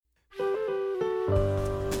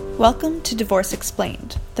Welcome to Divorce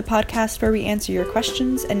Explained, the podcast where we answer your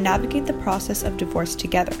questions and navigate the process of divorce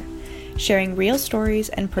together. Sharing real stories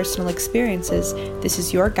and personal experiences, this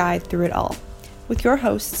is your guide through it all. With your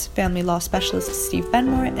hosts, family law specialist Steve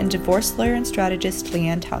Benmore and divorce lawyer and strategist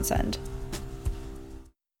Leanne Townsend.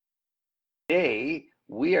 Today,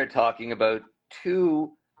 we are talking about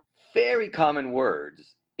two very common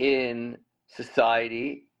words in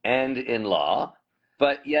society and in law,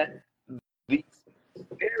 but yet these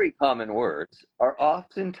very common words are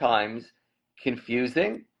oftentimes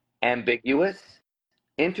confusing, ambiguous,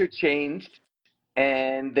 interchanged,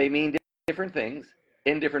 and they mean different things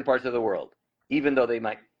in different parts of the world, even though they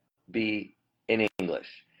might be in English.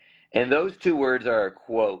 And those two words are,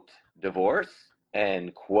 quote, divorce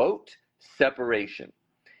and, quote, separation.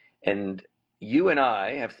 And you and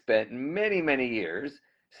I have spent many, many years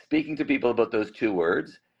speaking to people about those two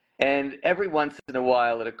words. And every once in a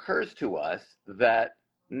while, it occurs to us that,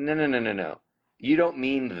 no. You don't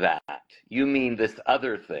mean that. You mean this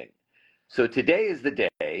other thing. So today is the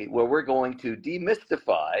day where we're going to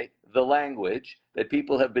demystify the language that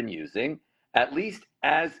people have been using, at least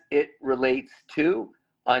as it relates to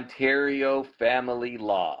Ontario family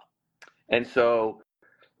law. And so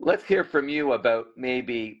let's hear from you about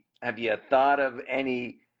maybe, have you thought of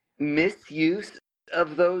any misuse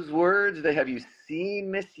of those words? Have you seen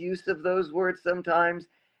misuse of those words sometimes?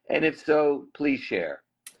 And if so, please share.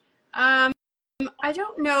 I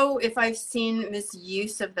don't know if I've seen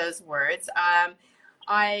misuse of those words.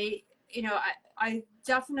 I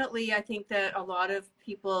definitely, I think that a lot of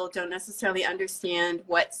people don't necessarily understand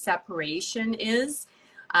what separation is.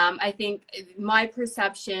 I think my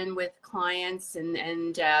perception with clients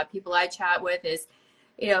and people I chat with is,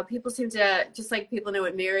 people seem to, just like people know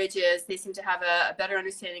what marriage is, they seem to have a better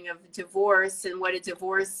understanding of divorce and what a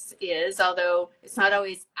divorce is, although it's not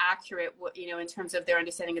always accurate, in terms of their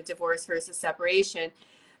understanding of divorce versus separation.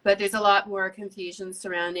 But there's a lot more confusion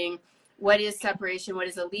surrounding what is separation, what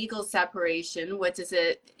is a legal separation, what does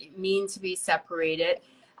it mean to be separated.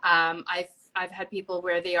 I've had people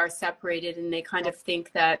where they are separated and they kind of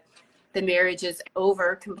think that the marriage is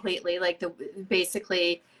over completely, like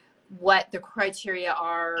basically what the criteria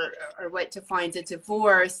are or what defines a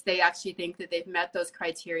divorce. They actually think that they've met those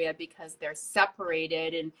criteria because they're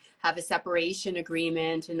separated and have a separation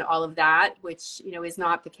agreement and all of that, which, is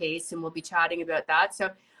not the case. And we'll be chatting about that.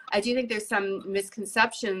 So I do think there's some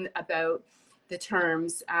misconception about the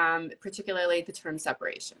terms, particularly the term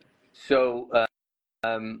separation. So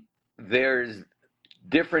there's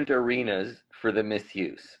different arenas for the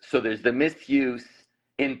misuse. So there's the misuse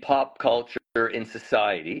in pop culture, in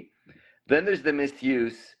society. Then there's the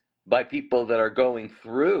misuse by people that are going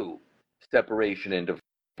through separation and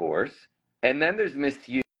divorce. And then there's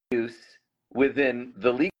misuse within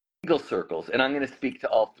the legal circles. And I'm going to speak to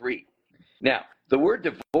all three. Now, the word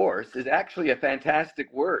divorce is actually a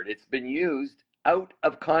fantastic word. It's been used out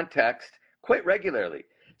of context quite regularly.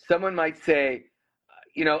 Someone might say,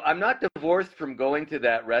 I'm not divorced from going to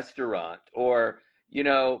that restaurant, or,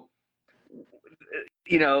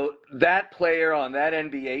 that player on that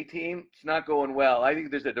NBA team, it's not going well. I think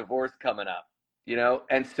there's a divorce coming up,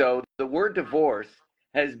 And so the word divorce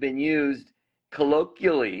has been used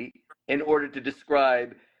colloquially in order to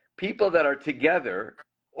describe people that are together,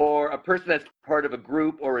 or a person that's part of a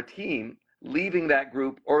group or a team leaving that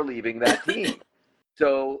group or leaving that team.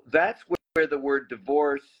 So that's where the word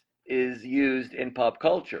divorce is used in pop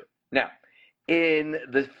culture. Now, in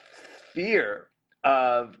the sphere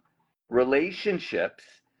of relationships,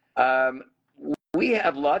 we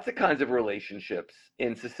have lots of kinds of relationships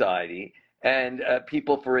in society, and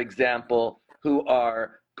people, for example, who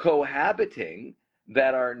are cohabiting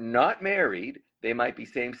that are not married. They might be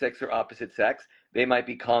same-sex or opposite sex. They might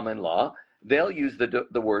be common law. They'll use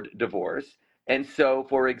the word divorce. And so,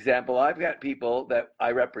 for example, I've got people that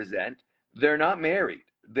I represent. They're not married.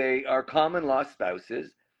 They are common law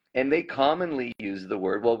spouses, and they commonly use the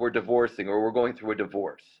word, well, we're divorcing, or we're going through a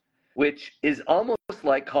divorce, which is almost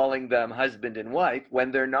like calling them husband and wife when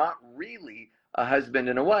they're not really a husband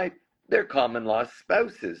and a wife. They're common law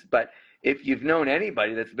spouses. But if you've known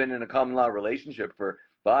anybody that's been in a common law relationship for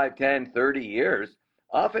 5, 10, 30 years,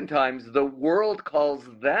 oftentimes the world calls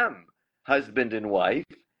them husband and wife,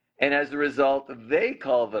 and as a result, they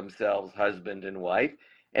call themselves husband and wife.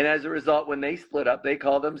 And as a result, when they split up, they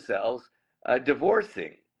call themselves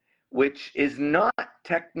divorcing, which is not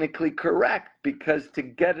technically correct, because to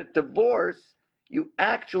get a divorce, you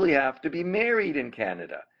actually have to be married in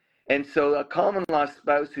Canada. And so a common law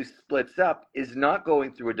spouse who splits up is not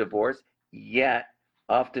going through a divorce, yet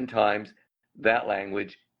oftentimes that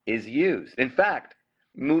language is used. In fact,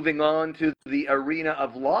 moving on to the arena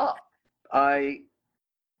of law.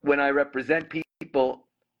 When I represent people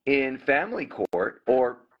in family court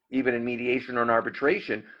or even in mediation or in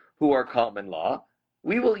arbitration who are common law,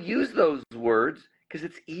 we will use those words because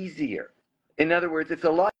it's easier. In other words, it's a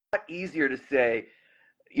lot easier to say,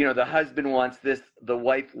 the husband wants this, the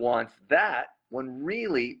wife wants that, when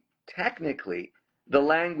really, technically, the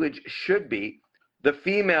language should be the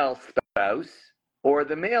female spouse or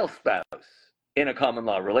the male spouse in a common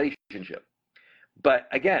law relationship. But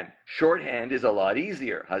again, shorthand is a lot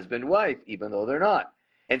easier, husband, wife, even though they're not.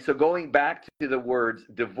 And so going back to the words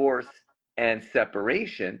divorce and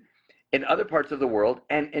separation, in other parts of the world,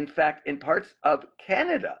 and in fact, in parts of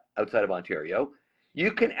Canada outside of Ontario,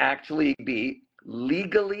 you can actually be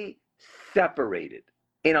legally separated.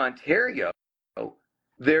 In Ontario,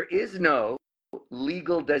 there is no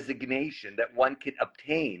legal designation that one can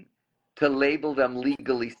obtain to label them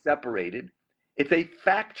legally separated. It's a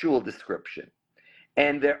factual description.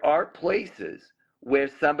 And there are places where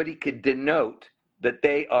somebody could denote that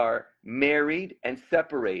they are married and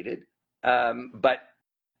separated, but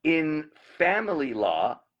in family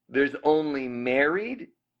law, there's only married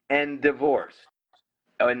and divorced.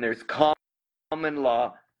 And there's common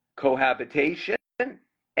law cohabitation,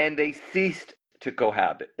 and they ceased to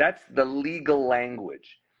cohabit. That's the legal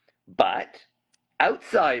language. But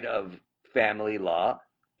outside of family law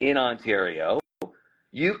in Ontario,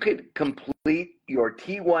 you could complete your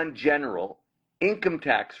T1 general income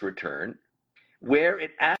tax return where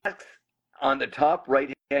it asks on the top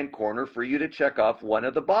right-hand corner for you to check off one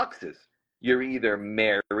of the boxes. You're either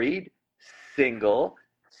married, single,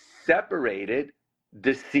 separated,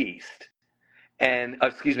 deceased, and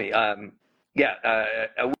a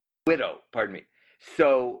widow, pardon me.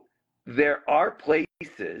 So there are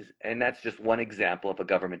places, and that's just one example of a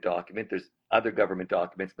government document. There's other government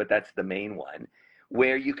documents, but that's the main one,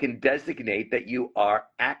 where you can designate that you are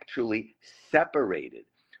actually separated,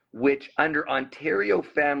 which under Ontario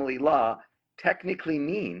family law technically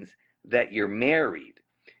means that you're married.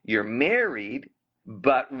 You're married,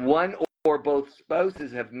 but one or both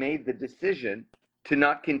spouses have made the decision to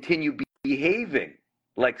not continue behaving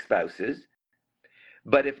like spouses.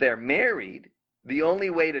 But if they're married, the only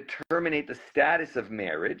way to terminate the status of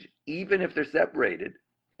marriage, even if they're separated,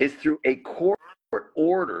 is through a court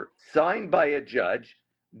order signed by a judge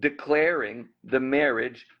declaring the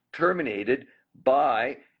marriage terminated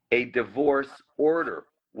by a divorce order,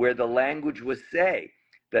 where the language would say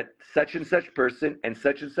that such and such person and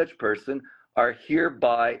such person are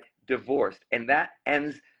hereby divorced. And that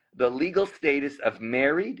ends the legal status of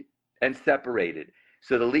married and separated.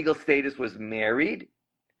 So the legal status was married,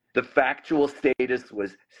 the factual status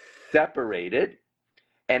was separated,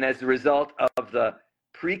 and as a result of the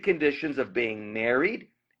preconditions of being married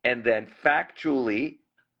and then factually,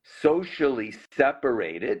 socially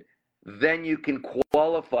separated, then you can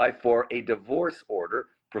qualify for a divorce order,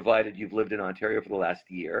 provided you've lived in Ontario for the last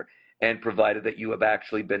year, and provided that you have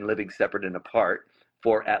actually been living separate and apart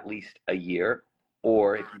for at least a year,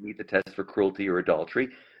 or if you meet the test for cruelty or adultery,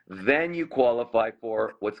 then you qualify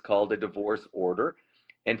for what's called a divorce order.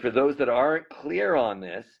 And for those that aren't clear on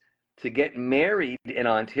this, to get married in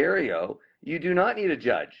Ontario, you do not need a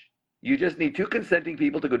judge. You just need two consenting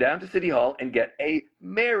people to go down to City Hall and get a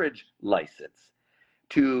marriage license.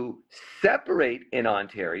 To separate in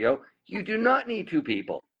Ontario, you do not need two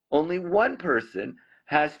people. Only one person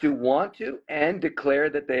has to want to and declare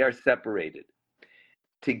that they are separated.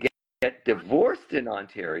 To get divorced in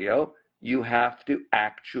Ontario, you have to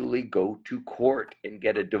actually go to court and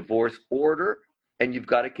get a divorce order, and you've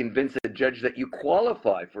got to convince a judge that you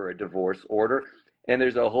qualify for a divorce order, and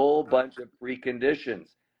there's a whole bunch of preconditions.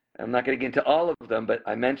 I'm not going to get into all of them, but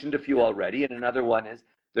I mentioned a few already, and another one is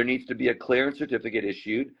there needs to be a clearance certificate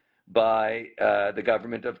issued by the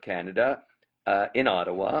Government of Canada in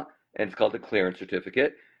Ottawa, and it's called a clearance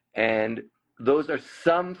certificate. And those are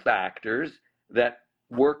some factors that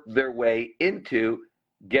work their way into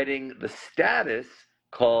getting the status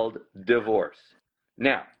called divorce.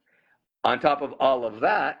 Now, on top of all of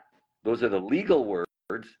that, those are the legal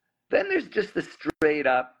words. Then there's just the straight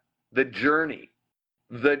up, the journey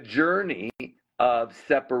of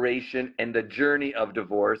separation and the journey of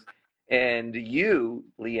divorce. And you,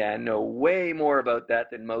 Leanne, know way more about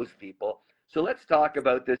that than most people. So let's talk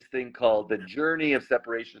about this thing called the journey of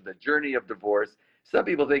separation, the journey of divorce. Some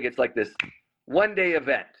people think it's like this one-day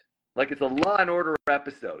event, like it's a Law and Order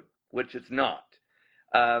episode, which it's not.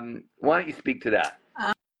 Why don't you speak to that?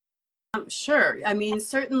 Sure. I mean,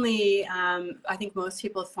 certainly, I think most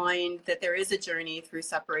people find that there is a journey through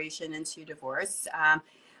separation into divorce.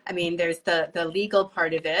 I mean, there's the legal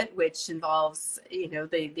part of it, which involves,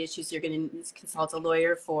 the issues you're going to consult a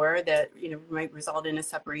lawyer for that, might result in a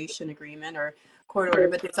separation agreement or court order.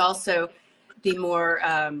 But there's also the more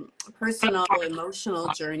personal, emotional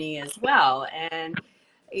journey as well. And,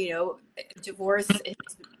 divorce is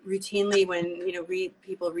routinely when,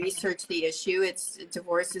 people research the issue,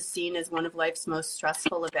 divorce is seen as one of life's most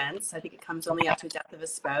stressful events. I think it comes only after death of a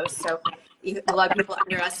spouse. So a lot of people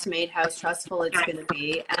underestimate how stressful it's going to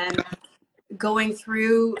be. And going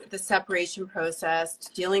through the separation process,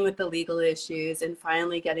 dealing with the legal issues, and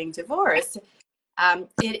finally getting divorced,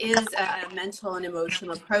 it is a mental and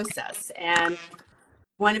emotional process. And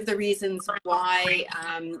one of the reasons why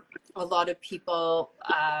a lot of people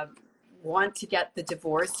want to get the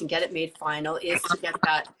divorce and get it made final is to get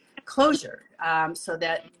that closure, so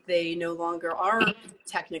that they no longer are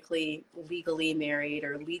technically legally married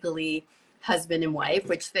or legally husband and wife,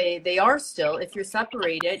 which they are still. If you're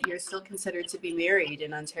separated, you're still considered to be married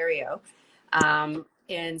in Ontario.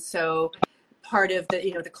 And so part of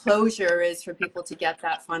the closure is for people to get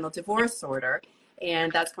that final divorce order.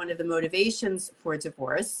 And that's one of the motivations for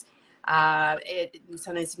divorce.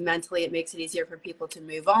 Sometimes mentally it makes it easier for people to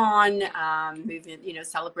move on,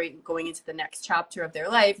 celebrate going into the next chapter of their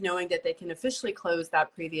life, knowing that they can officially close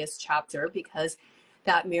that previous chapter because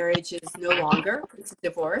that marriage is no longer, it's a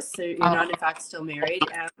divorce. So you're not in fact still married.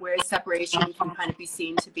 Whereas separation can kind of be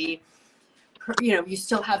seen to be, you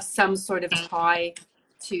still have some sort of tie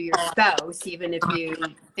to your spouse, even if you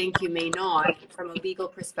think you may not. From a legal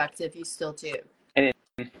perspective, you still do. And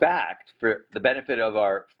in fact, for the benefit of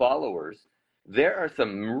our followers, there are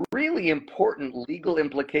some really important legal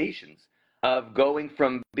implications of going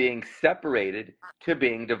from being separated to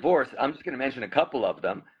being divorced. I'm just going to mention a couple of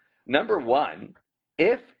them. Number one,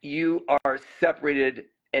 if you are separated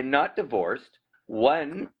and not divorced,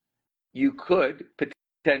 one, you could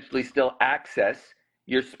potentially still access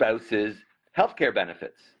your spouse's healthcare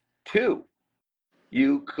benefits. Two,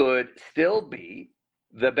 you could still be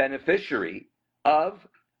the beneficiary of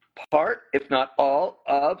part, if not all,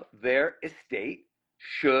 of their estate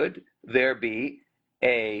should there be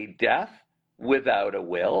a death without a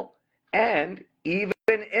will. And even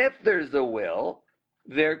if there's a will,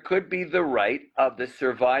 there could be the right of the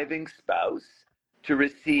surviving spouse to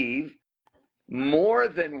receive more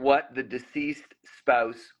than what the deceased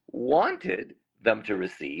spouse wanted them to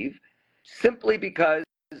receive, simply because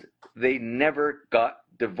they never got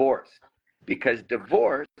divorced. Because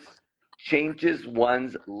divorce changes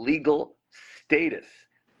one's legal status,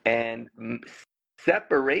 and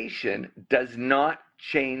separation does not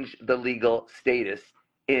change the legal status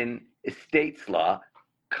in estates law,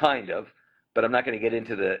 kind of, but I'm not going to get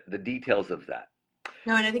into the details of that.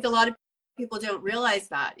 No, and I think a lot of people don't realize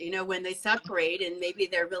that, when they separate and maybe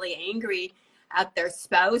they're really angry at their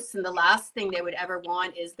spouse, and the last thing they would ever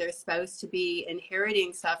want is their spouse to be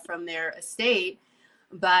inheriting stuff from their estate.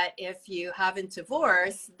 But if you haven't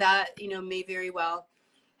divorced, that, may very well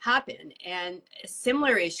happen. And a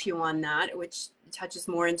similar issue on that, which touches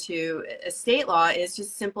more into estate law, is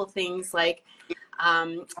just simple things like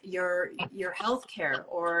your health care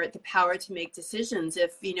or the power to make decisions.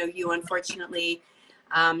 If, you unfortunately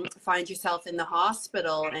find yourself in the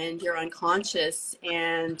hospital and you're unconscious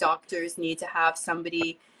and doctors need to have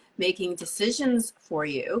somebody making decisions for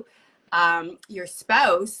you, your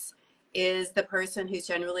spouse is the person who's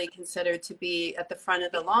generally considered to be at the front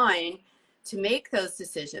of the line to make those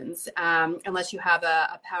decisions, unless you have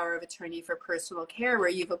a power of attorney for personal care where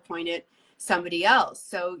you've appointed somebody else.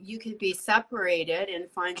 So you could be separated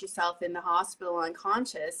and find yourself in the hospital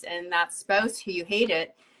unconscious, and that spouse who you hated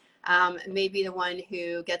may be the one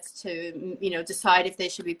who gets to, decide if they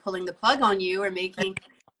should be pulling the plug on you or making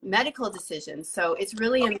medical decisions. So it's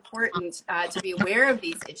really important to be aware of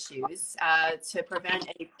these issues to prevent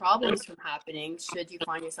any problems from happening should you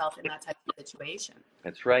find yourself in that type of situation.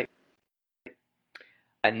 That's right.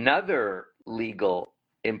 Another legal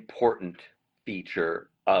important feature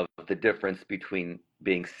of the difference between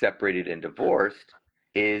being separated and divorced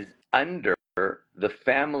is under the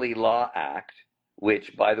Family Law Act,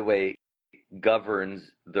 which, by the way,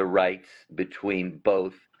 governs the rights between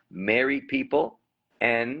both married people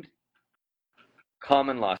and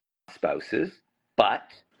common law spouses,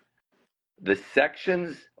 but the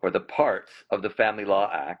sections or the parts of the Family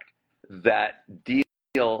Law Act that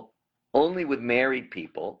deal only with married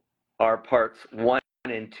people are parts 1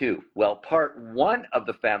 and 2. Well, part 1 of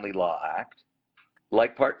the Family Law Act,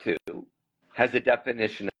 like part 2, has a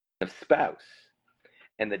definition of spouse.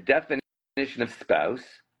 And the definition of spouse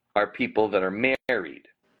are people that are married,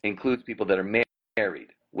 includes people that are married,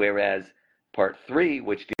 whereas part 3,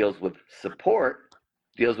 which deals with support,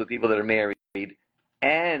 deals with people that are married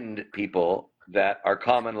and people that are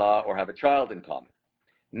common law or have a child in common.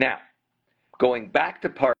 Now, going back to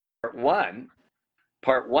part one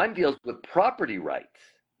deals with property rights,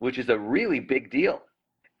 which is a really big deal.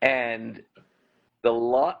 And the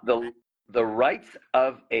rights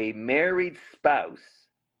of a married spouse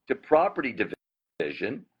to property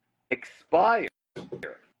division expire.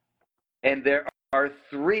 And there are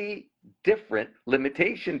 3 different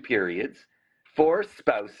limitation periods for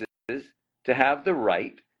spouses to have the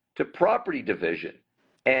right to property division.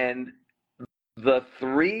 And the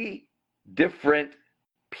 3 different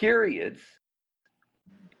periods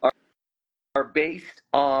are based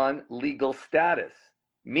on legal status,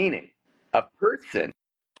 meaning a person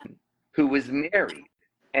who was married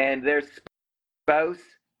and their spouse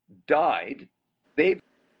died, they've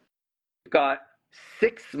got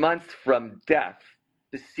 6 months from death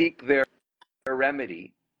to seek their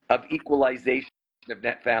remedy of equalization of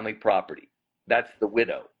net family property. That's the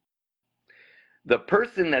widow. The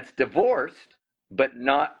person that's divorced,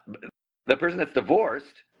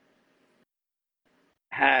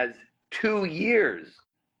 has 2 years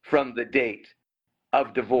from the date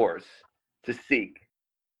of divorce to seek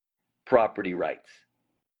property rights.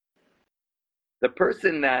 The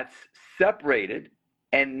person that's separated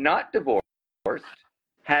and not divorced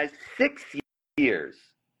has 6 years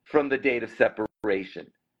from the date of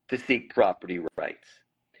separation to seek property rights.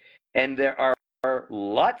 And there are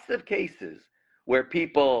lots of cases where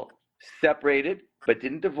people separated but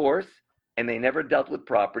didn't divorce, and they never dealt with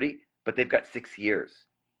property, but they've got 6 years.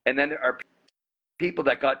 And then there are people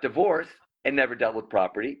that got divorced and never dealt with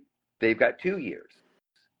property. They've got 2 years.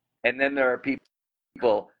 And then there are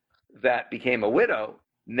people that became a widow,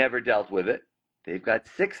 never dealt with it. They've got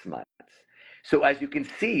 6 months. So as you can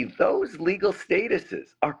see, those legal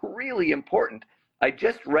statuses are really important. I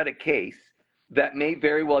just read a case that may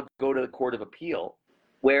very well go to the Court of Appeal,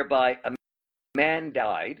 whereby a man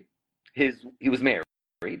died. He was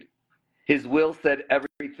married. His will said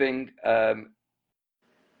everything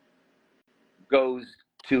goes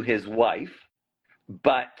to his wife,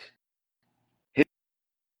 but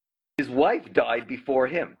his wife died before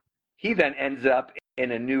him. He then ends up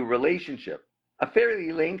in a new relationship, a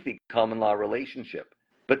fairly lengthy common law relationship.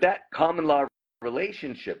 But that common law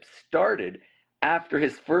relationship started after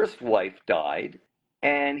his first wife died,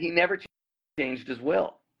 and he never changed his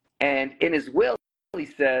will. And in his will, he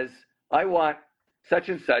says, I want such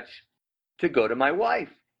and such to go to my wife.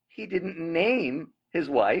 He didn't name his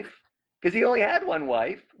wife because he only had one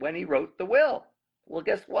wife when he wrote the will. Well,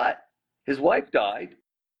 guess what? His wife died.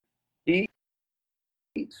 He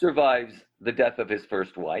survives the death of his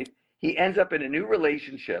first wife. He ends up in a new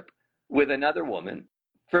relationship with another woman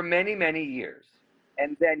for many, many years.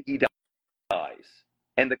 And then he dies.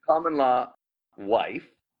 And the common law wife,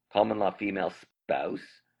 common law female spouse,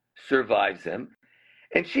 survives him.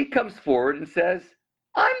 And she comes forward and says,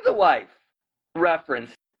 I'm the wife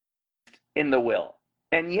referenced in the will.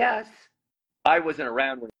 And yes, I wasn't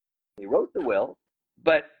around when he wrote the will,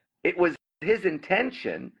 but it was his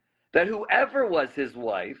intention that whoever was his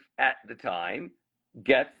wife at the time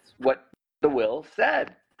gets what the will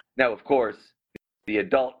said. Now, of course, the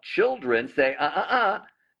adult children say,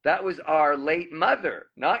 that was our late mother,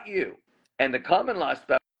 not you. And the common law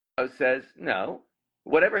spouse says, no,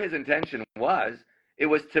 whatever his intention was, it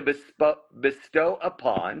was to bestow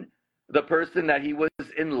upon the person that he was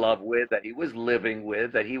in love with, that he was living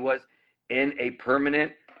with, that he was in a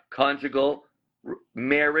permanent conjugal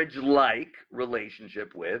marriage-like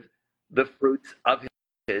relationship with, the fruits of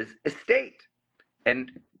his estate.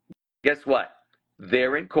 And guess what?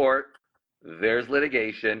 They're in court. There's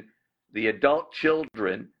litigation. The adult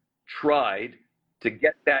children tried to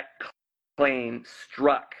get that claim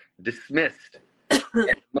struck, dismissed. And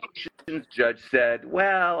the motions judge said,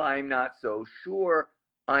 well, I'm not so sure.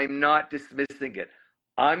 I'm not dismissing it.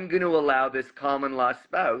 I'm going to allow this common law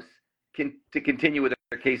spouse to continue with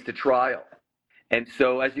their case to trial. And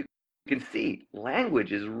so, as you can see,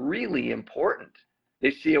 language is really important.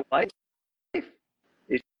 Is she a wife?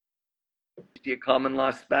 Is she a common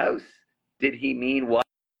law spouse? Did he mean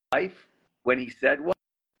wife when he said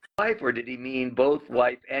wife, or did he mean both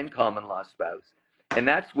wife and common law spouse? And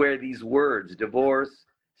that's where these words, divorce,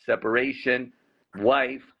 separation,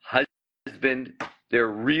 wife, husband, they're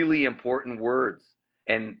really important words.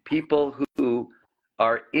 And people who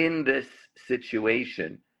are in this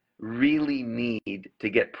situation really need to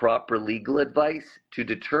get proper legal advice to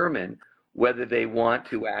determine whether they want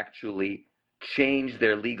to actually change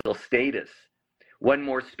their legal status. One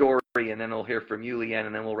more story, and then we'll hear from you, Leanne,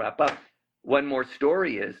 and then we'll wrap up. One more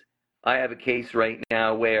story is, I have a case right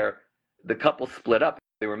now where the couple split up.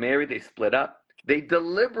 They were married, they split up. They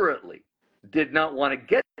deliberately did not want to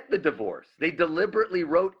get the divorce. They deliberately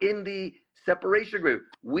wrote in the separation agreement,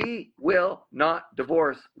 we will not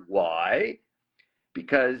divorce. Why?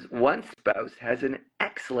 Because one spouse has an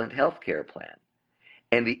excellent health care plan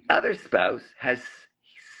and the other spouse has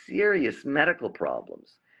serious medical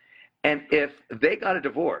problems. And if they got a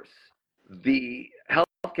divorce, the health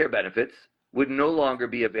care benefits would no longer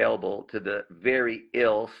be available to the very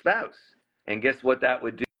ill spouse. And guess what that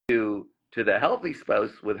would do to the healthy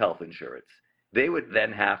spouse with health insurance? They would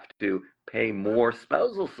then have to pay more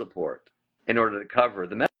spousal support in order to cover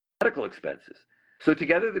the medical expenses. So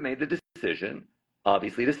together they made the decision,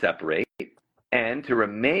 obviously, to separate and to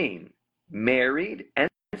remain married and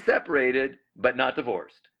separated, but not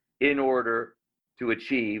divorced, in order to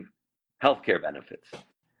achieve healthcare benefits.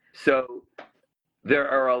 So there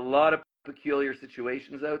are a lot of peculiar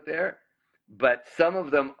situations out there, but some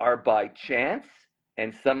of them are by chance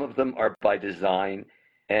and some of them are by design.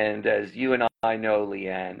 And as you and I know,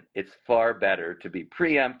 Leanne, it's far better to be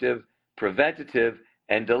preemptive, preventative,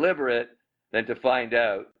 and deliberate than to find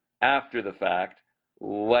out after the fact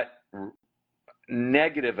what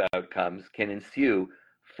negative outcomes can ensue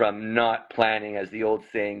from not planning. As the old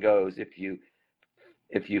saying goes, if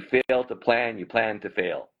you fail to plan, you plan to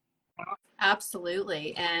fail.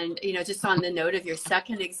 Absolutely. And, just on the note of your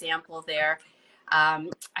second example there,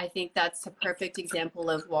 I think that's a perfect example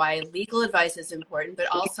of why legal advice is important, but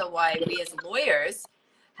also why we as lawyers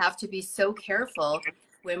have to be so careful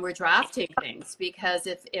when we're drafting things. Because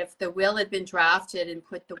if the will had been drafted and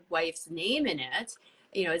put the wife's name in it,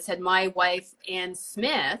 it said my wife, Ann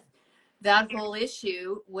Smith, that whole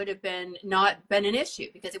issue would have not been an issue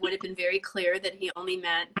because it would have been very clear that he only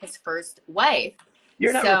meant his first wife.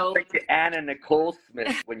 You're not referring to Anna Nicole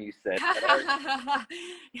Smith when you said that.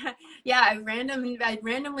 Yeah, I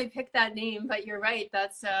randomly picked that name, but you're right.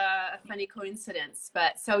 That's a funny coincidence.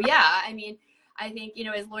 But so, yeah, I mean, I think,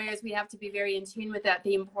 as lawyers, we have to be very in tune with that,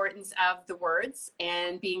 the importance of the words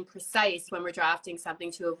and being precise when we're drafting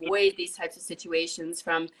something to avoid these types of situations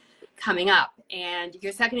from coming up. And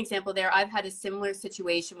your second example there, I've had a similar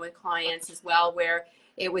situation with clients as well, where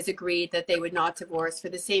it was agreed that they would not divorce for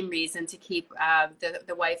the same reason, to keep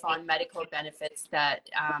the wife on medical benefits that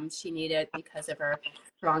she needed because of her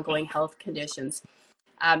ongoing health conditions.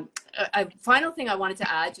 A final thing I wanted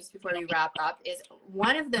to add just before we wrap up is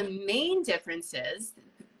one of the main differences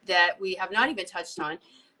that we have not even touched on,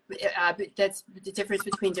 that's the difference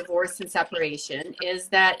between divorce and separation, is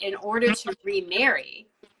that in order to remarry,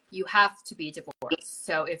 you have to be divorced.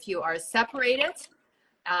 So if you are separated,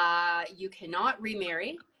 you cannot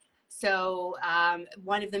remarry. So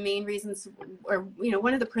one of the main reasons, or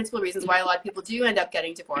one of the principal reasons why a lot of people do end up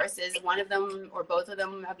getting divorced is one of them or both of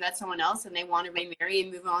them have met someone else and they want to remarry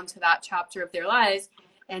and move on to that chapter of their lives.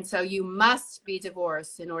 And so you must be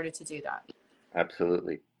divorced in order to do that.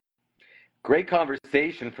 Absolutely. Great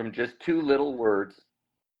conversation from just two little words.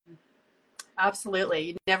 Absolutely.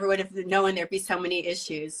 You never would have known there'd be so many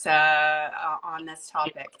issues on this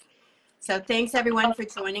topic. So thanks everyone for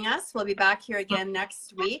joining us. We'll be back here again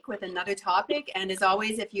next week with another topic. And as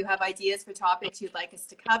always, if you have ideas for topics you'd like us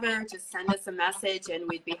to cover, just send us a message and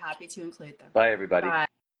we'd be happy to include them. Bye, everybody. Bye.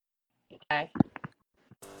 Bye.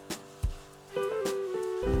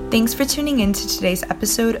 Thanks for tuning in to today's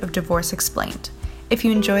episode of Divorce Explained. If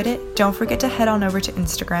you enjoyed it, don't forget to head on over to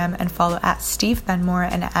Instagram and follow at Steve Benmore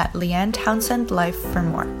and at Leanne Townsend Life for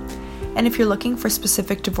more. And if you're looking for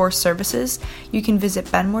specific divorce services, you can visit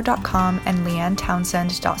benmore.com and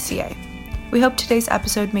leannetownsend.ca. We hope today's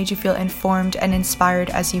episode made you feel informed and inspired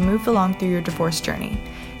as you move along through your divorce journey.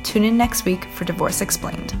 Tune in next week for Divorce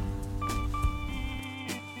Explained.